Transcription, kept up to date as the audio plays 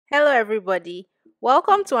Hello everybody,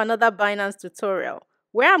 welcome to another Binance tutorial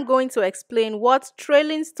where I'm going to explain what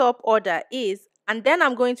trailing stop order is, and then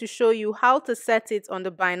I'm going to show you how to set it on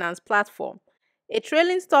the Binance platform. A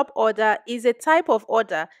trailing stop order is a type of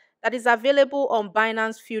order that is available on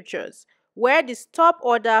Binance futures where the stop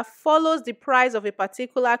order follows the price of a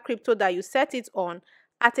particular crypto that you set it on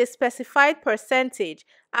at a specified percentage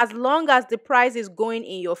as long as the price is going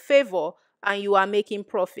in your favor and you are making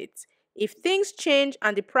profit. If things change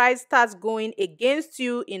and the price starts going against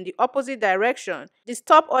you in the opposite direction, the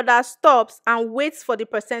stop order stops and waits for the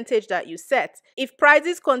percentage that you set. If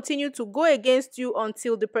prices continue to go against you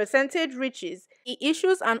until the percentage reaches, it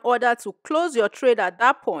issues an order to close your trade at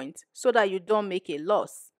that point so that you don't make a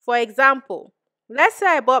loss. For example, let's say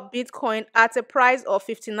I bought Bitcoin at a price of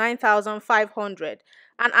 59,500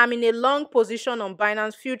 and I'm in a long position on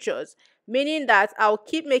Binance futures, meaning that I'll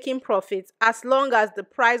keep making profits as long as the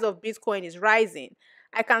price of Bitcoin is rising.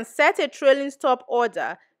 I can set a trailing stop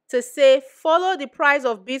order to say follow the price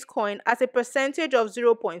of Bitcoin at a percentage of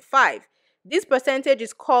 0.5. This percentage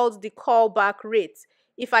is called the callback rate.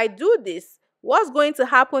 If I do this, what's going to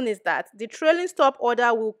happen is that the trailing stop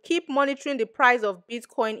order will keep monitoring the price of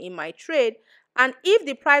Bitcoin in my trade, and if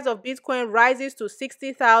the price of Bitcoin rises to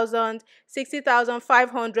 60,000,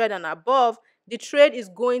 60,500 and above, the trade is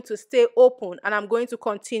going to stay open and I'm going to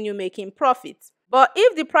continue making profits. But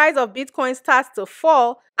if the price of Bitcoin starts to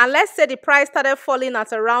fall, and let's say the price started falling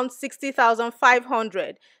at around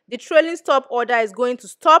 60,500, the trailing stop order is going to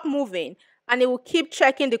stop moving and it will keep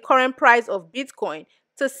checking the current price of Bitcoin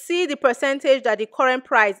to see the percentage that the current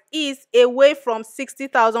price is away from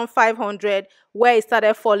 60,500 where it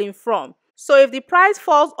started falling from. So if the price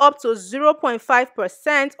falls up to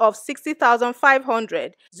 0.5% of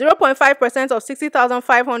 60,500, 0.5% of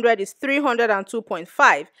 60,500 is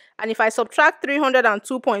 302.5. And if I subtract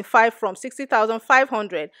 302.5 from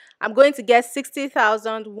 60,500, I'm going to get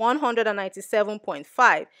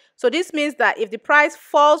 60,197.5. So this means that if the price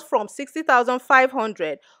falls from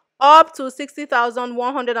 60,500 up to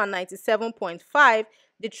 60,197.5,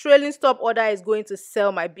 the trailing stop order is going to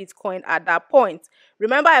sell my Bitcoin at that point.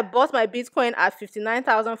 Remember, I bought my Bitcoin at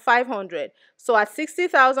 59,500. So at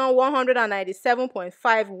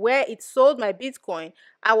 60,197.5, where it sold my Bitcoin,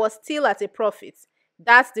 I was still at a profit.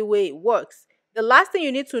 That's the way it works. The last thing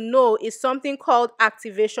you need to know is something called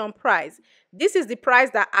activation price. This is the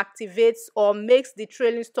price that activates or makes the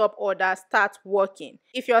trailing stop order start working.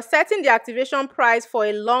 If you're setting the activation price for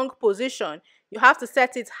a long position, you have to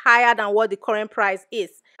set it higher than what the current price is.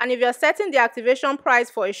 And if you're setting the activation price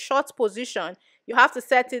for a short position, you have to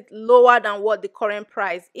set it lower than what the current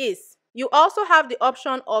price is. You also have the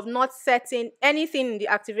option of not setting anything in the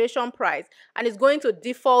activation price, and it's going to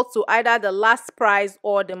default to either the last price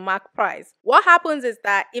or the mark price. What happens is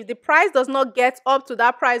that if the price does not get up to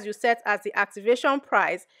that price you set as the activation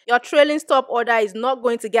price, your trailing stop order is not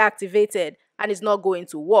going to get activated and it's not going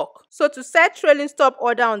to work. So to set trailing stop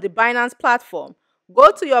order on the Binance platform,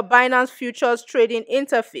 go to your Binance Futures trading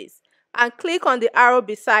interface and click on the arrow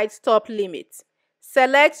beside stop limit.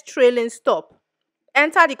 Select trailing stop.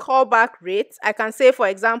 Enter the callback rate. I can say, for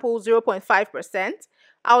example, 0.5%.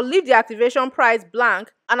 I'll leave the activation price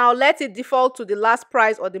blank and I'll let it default to the last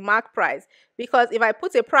price or the mark price, because if I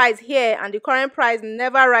put a price here and the current price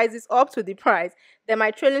never rises up to the price, then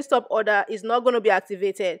my trailing stop order is not going to be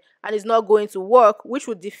activated and it's not going to work, which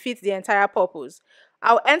would defeat the entire purpose.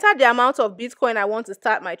 I'll enter the amount of Bitcoin I want to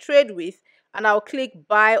start my trade with and I'll click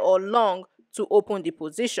buy or long to open the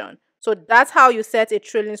position. So that's how you set a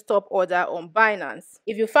trailing stop order on Binance.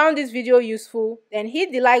 If you found this video useful, then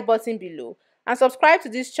hit the like button below and subscribe to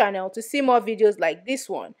this channel to see more videos like this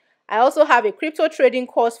one. I also have a crypto trading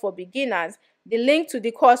course for beginners. The link to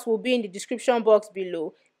the course will be in the description box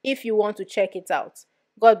below if you want to check it out.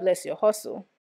 God bless your hustle.